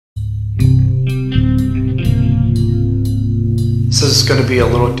is going to be a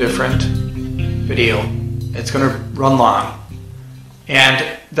little different video. It's going to run long.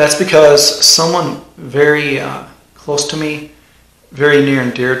 And that's because someone very close to me, very near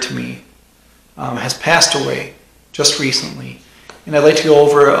and dear to me, has passed away just recently. And I'd like to go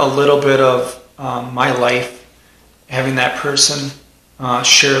over a little bit of my life, having that person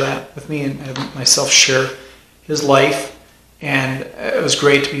share that with me and have myself share his life. And it was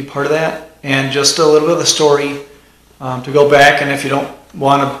great to be part of that. And just a little bit of the story to go back. And if you don't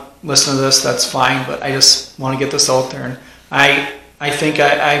want to listen to this, that's fine. But I just want to get this out there. And I think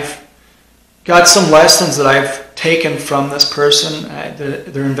I've got some lessons that I've taken from this person.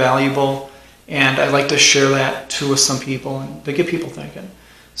 They're invaluable. And I'd like to share that too with some people and to get people thinking.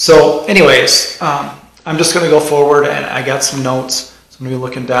 So anyways, I'm just going to go forward, and I got some notes. So I'm going to be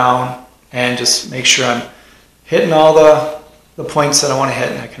looking down and just make sure I'm hitting all the points that I want to hit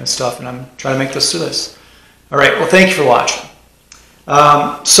and that kind of stuff. And I'm trying to make this through this. All right, well, thank you for watching.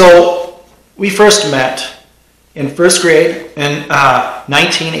 So we first met in first grade in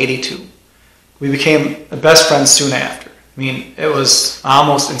 1982. We became best friends soon after. I mean, it was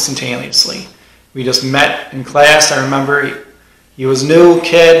almost instantaneously. We just met in class. I remember he was a new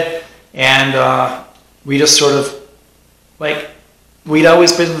kid, and we just sort of, like, we'd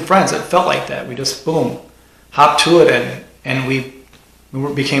always been friends. It felt like that. We just, boom, hopped to it, and we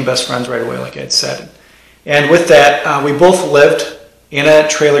became best friends right away, like I had said. And with that, we both lived in a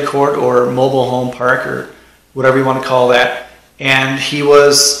trailer court or mobile home park or whatever you want to call that. And he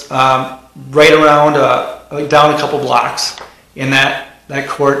was right around, down a couple blocks in that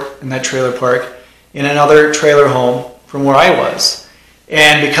court, in that trailer park, in another trailer home from where I was.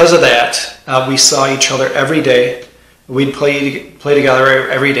 And because of that, we saw each other every day. We'd play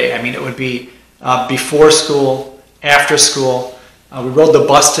together every day. I mean, it would be before school, after school. We rode the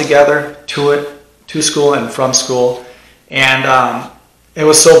bus together to school and from school. And it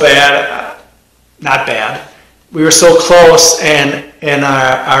was so bad, not bad. We were so close, and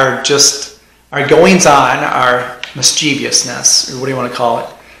our goings on, our mischievousness, or what do you want to call it,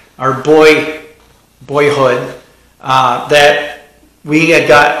 our boyhood, that we had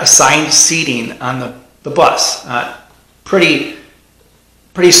got assigned seating on the bus pretty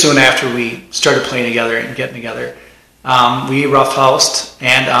soon after we started playing together and getting together. We roughhoused,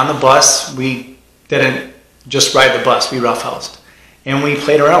 and on the bus, we didn't just ride the bus, we roughhoused. And we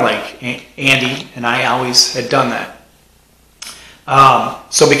played around like Andy and I always had done that.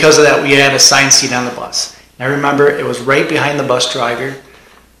 So because of that, we had assigned seat on the bus. And I remember it was right behind the bus driver,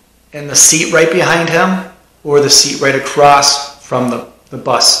 and the seat right behind him, or the seat right across from the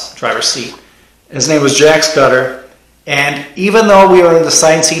bus driver's seat. His name was Jack Scudder, and even though we were in the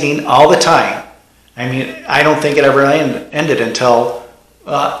assigned seating all the time, I mean, I don't think it ever ended until,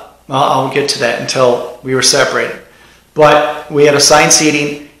 I'll get to that, until we were separated. But we had assigned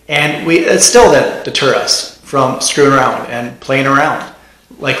seating, and it still didn't deter us from screwing around and playing around.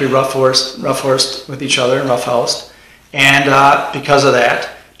 Like we rough-horsed with each other and roughhoused. And because of that,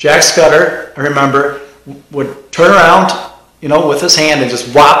 Jack Scudder, I remember, would turn around, with his hand and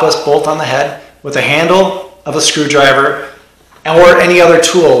just whop us both on the head with the handle of a screwdriver or any other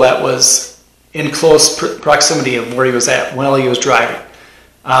tool that was in close proximity of where he was at while he was driving.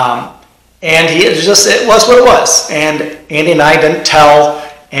 And it was what it was. And Andy and I didn't tell,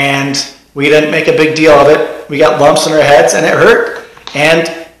 and we didn't make a big deal of it. We got lumps in our heads, and it hurt.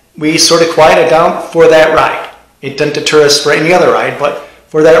 And we sort of quieted down for that ride. It didn't deter us for any other ride, but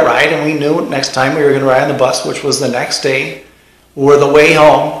for that ride. And we knew next time we were going to ride on the bus, which was the next day or the way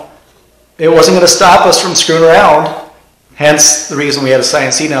home, it wasn't going to stop us from screwing around. Hence the reason we had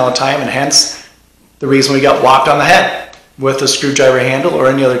assigned seating all the time, and hence the reason we got whopped on the head with a screwdriver handle or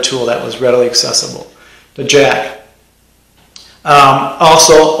any other tool that was readily accessible to Jack.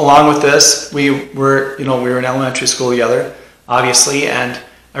 Also, along with this, we were in elementary school together, obviously, and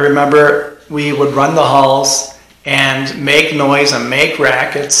I remember we would run the halls and make noise and make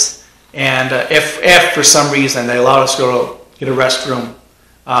rackets, and if for some reason they allowed us to go to get a restroom,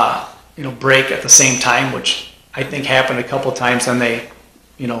 break at the same time, which I think happened a couple times, and they,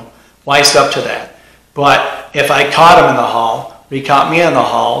 wised up to that. But if I caught him in the hall, or he caught me in the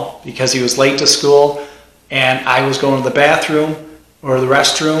hall because he was late to school and I was going to the bathroom or the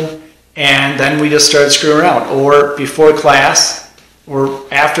restroom, and then we just started screwing around, or before class, or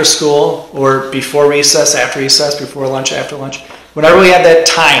after school, or before recess, after recess, before lunch, after lunch. Whenever we had that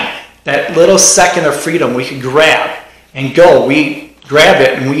time, that little second of freedom we could grab and go, we grabbed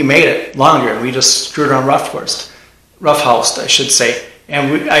it and we made it longer, and we just screwed around roughhoused, I should say.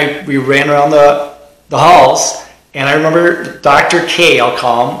 And we ran around the halls, and I remember Dr. K, I'll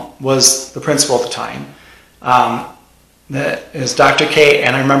call him, was the principal at the time. that is Dr. K.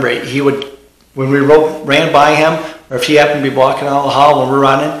 And I remember he would, when we ran by him, or if he happened to be walking out of the hall when we're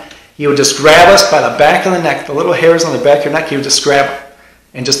running, he would just grab us by the back of the neck, the little hairs on the back of your neck. He would just grab it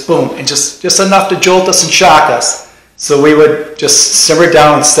and just boom, and just enough to jolt us and shock us. So we would just simmer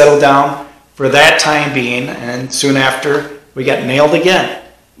down and settle down for that time being. And soon after, we got nailed again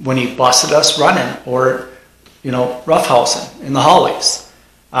when he busted us running or, roughhousing in the hallways.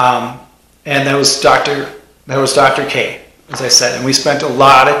 And that was Dr. K, as I said. And we spent a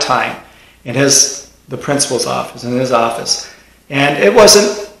lot of time in the principal's office, in his office. And it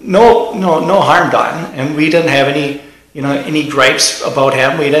wasn't, no harm done. And we didn't have any gripes about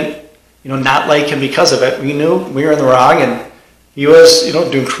him. We didn't, not like him because of it. We knew we were in the wrong, and he was,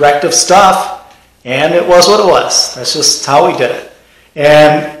 doing corrective stuff, and it was what it was. That's just how we did it.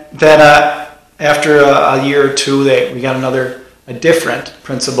 And then after a year or two, we got a different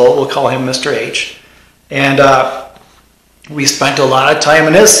principal. We'll call him Mr. H. And we spent a lot of time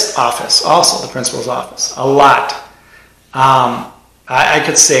in his office, also the principal's office, a lot. I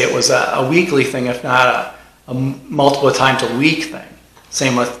could say it was a weekly thing, if not a multiple times a week thing.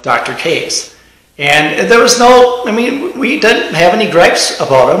 Same with Dr. Case. And there was we didn't have any gripes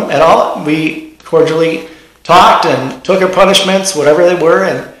about him at all. We cordially talked and took our punishments, whatever they were,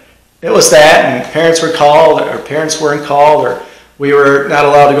 and it was that. And parents were called, or parents weren't called, or we were not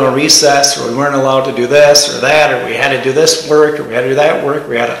allowed to go to recess, or we weren't allowed to do this or that, or we had to do this work, or we had to do that work.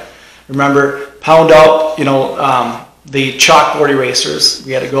 We had to, pound out, the chalkboard erasers.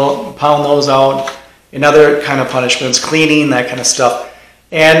 We had to go and pound those out, and other kind of punishments, cleaning, that kind of stuff.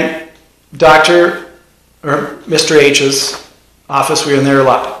 And Mr. H's office, we were in there a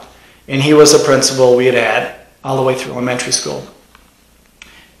lot. And he was a principal we had all the way through elementary school.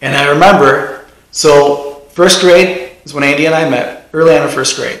 And I remember, so first grade is when Andy and I met, early on in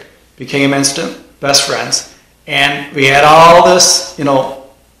first grade, became instant best friends. And we had all this,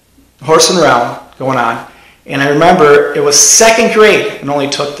 horsing around going on. And I remember it was second grade, and only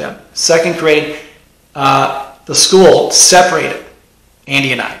took them. Second grade, the school separated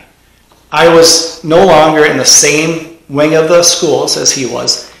Andy and I. I was no longer in the same wing of the schools as he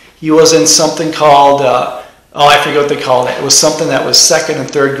was. He was in something called, I forget what they called it. It was something that was second and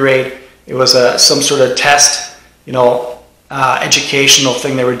third grade. It was some sort of test, educational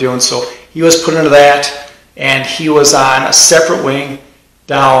thing they were doing. So he was put into that, and he was on a separate wing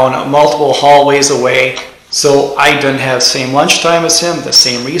down multiple hallways away. So I didn't have the same lunchtime as him, the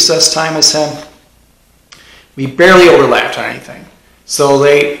same recess time as him. We barely overlapped on anything. So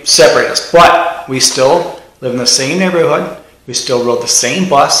they separated us. But we still lived in the same neighborhood. We still rode the same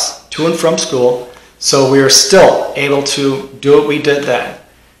bus to and from school. So we were still able to do what we did then.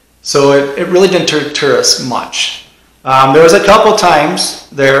 So it really didn't deter us much. There was a couple times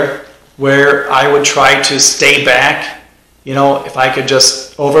there where I would try to stay back. If I could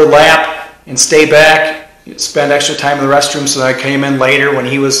just overlap and stay back, spend extra time in the restroom, so that I came in later when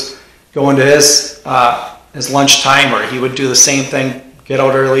he was going to his lunchtime, or he would do the same thing, get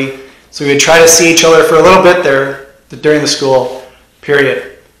out early. So we would try to see each other for a little bit there during the school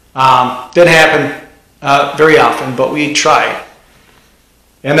period. Didn't happen very often, but we tried.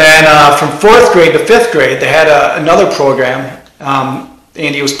 And then from 4th grade to 5th grade, they had another program.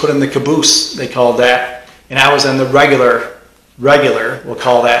 Andy was put in the caboose, they called that, and I was in the regular, we'll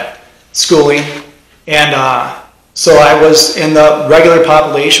call that, schooling. And so I was in the regular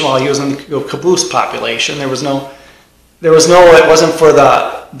population while he was in the caboose population. It wasn't for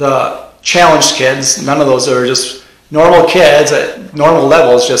the challenged kids. None of those. They were just normal kids at normal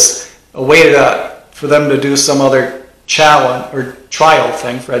levels, just a way for them to do some other challenge or trial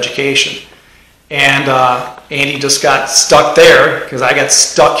thing for education. And Andy just got stuck there because I got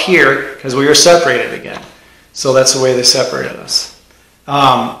stuck here because we were separated again. So that's the way they separated us.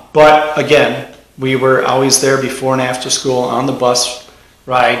 But again, we were always there before and after school, on the bus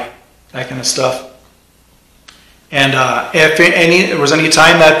ride, that kind of stuff. And if there was any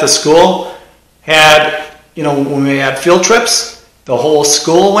time that the school had, when we had field trips, the whole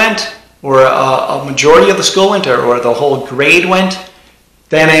school went, or a majority of the school went, or the whole grade went,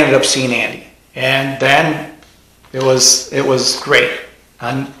 then I ended up seeing Andy. And then it was great.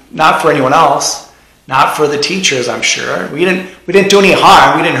 And not for anyone else, not for the teachers, I'm sure. We didn't do any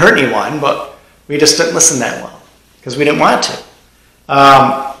harm, we didn't hurt anyone, but we just didn't listen that well because we didn't want to.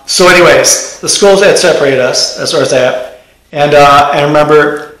 So anyways, the schools had separated us as far as that. And I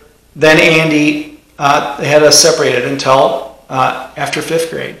remember then Andy, they had us separated until after 5th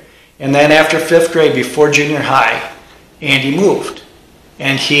grade. And then after 5th grade, before junior high, Andy moved.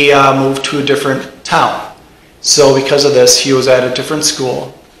 And he moved to a different town. So because of this, he was at a different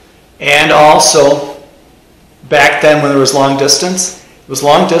school. And also, back then when there was long distance, it was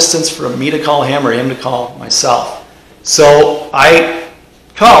long distance for me to call him or him to call myself. So I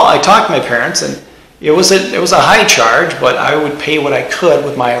talked to my parents, and it was a high charge, but I would pay what I could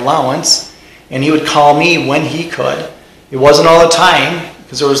with my allowance, and he would call me when he could. It wasn't all the time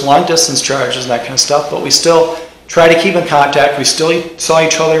because there was long distance charges and that kind of stuff, but we still tried to keep in contact. We still saw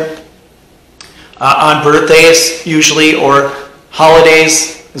each other on birthdays usually, or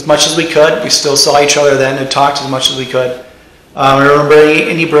holidays as much as we could. We still saw each other then and talked as much as we could. I remember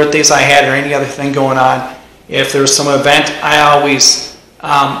any birthdays I had or any other thing going on. If there was some event, I always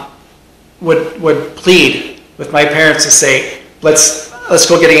would plead with my parents to say, let's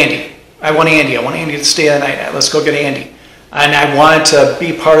go get Andy. I want Andy to stay the night. Let's go get Andy. And I wanted to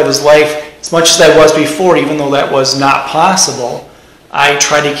be part of his life as much as I was before, even though that was not possible. I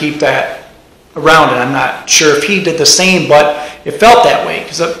tried to keep that around, and I'm not sure if he did the same, but it felt that way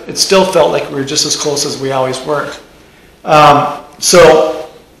because it still felt like we were just as close as we always were. So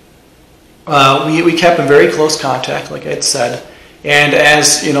we kept in very close contact, like I had said. And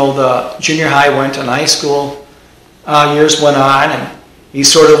as the junior high went and high school years went on, and he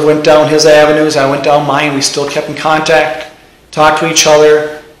sort of went down his avenues, I went down mine. We still kept in contact, talked to each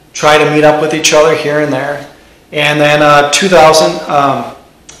other, tried to meet up with each other here and there. And then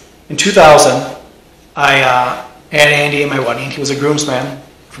in 2000, I had Andy at my wedding. He was a groomsman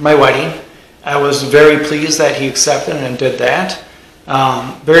for my wedding. I was very pleased that he accepted and did that.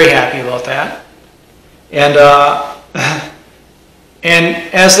 Very happy about that. And and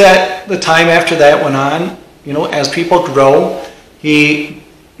as the time after that went on, as people grow, he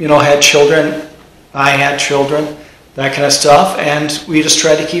had children, I had children, that kind of stuff, and we just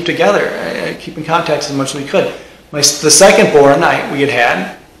tried to keep together, keep in contact as much as we could. The second born we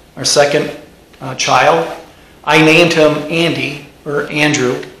had, our second child, I named him Andy, or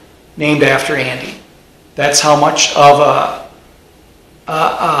Andrew, named after Andy. That's how much of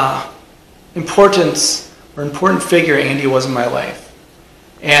a important figure Andy was in my life.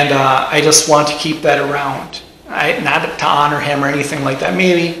 And I just want to keep that around. Not to honor him or anything like that.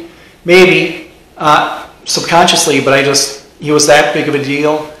 Maybe subconsciously, but he was that big of a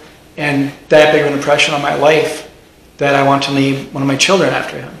deal and that big of an impression on my life that I want to name one of my children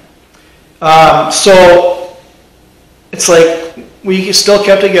after him. So it's like we still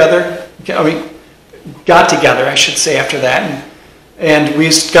kept together. Got together, I should say, after that, and we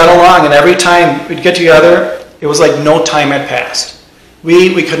got along. And every time we'd get together, it was like no time had passed.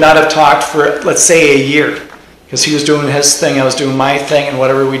 We could not have talked for, let's say, a year, because he was doing his thing, I was doing my thing, and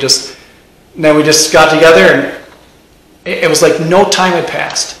whatever. Then we just got together, and it was like no time had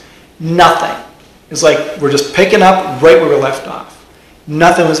passed. Nothing. It was like we're just picking up right where we left off.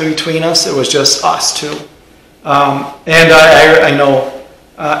 Nothing was between us. It was just us two. And I know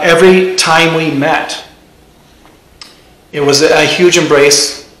every time we met, it was a huge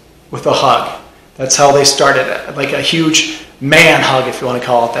embrace with a hug. That's how they started it, like a huge man hug, if you want to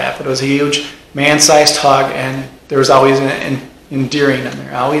call it that. But it was a huge man-sized hug, and there was always an endearing in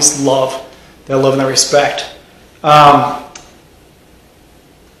there. I always love and that respect.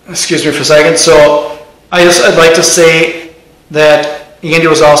 Excuse me for a second. So I'd like to say that Andy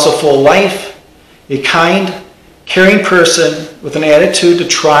was also full of life, a kind, caring person with an attitude to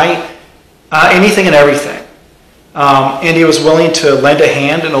try anything and everything. Andy was willing to lend a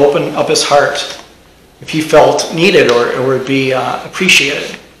hand and open up his heart if he felt needed or would be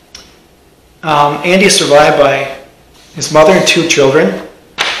appreciated. Andy is survived by his mother and 2 children.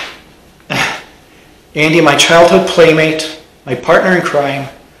 Andy, my childhood playmate, my partner in crime,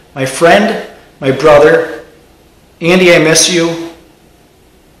 my friend, my brother. Andy, I miss you,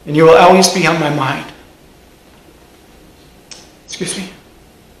 and you will always be on my mind. Excuse me.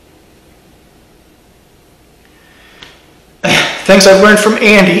 Things I've learned from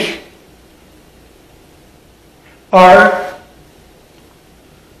Andy are: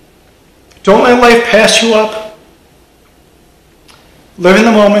 don't let life pass you up. Live in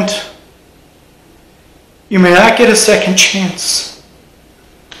the moment. You may not get a second chance.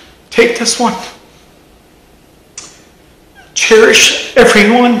 Take this one. Cherish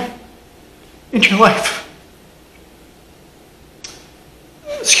everyone in your life.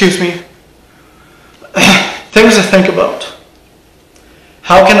 Excuse me. Things to think about.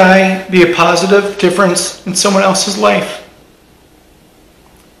 How can I be a positive difference in someone else's life?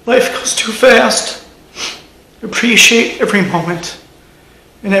 Life goes too fast. Appreciate every moment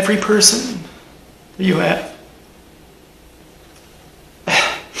and every person that you have.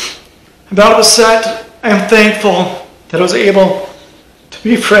 About was said, I am thankful that I was able to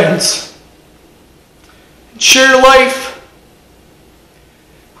be friends and share life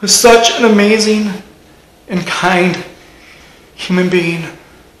with such an amazing and kind human being.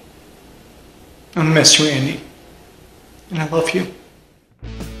 I miss you, Andy. And I love you.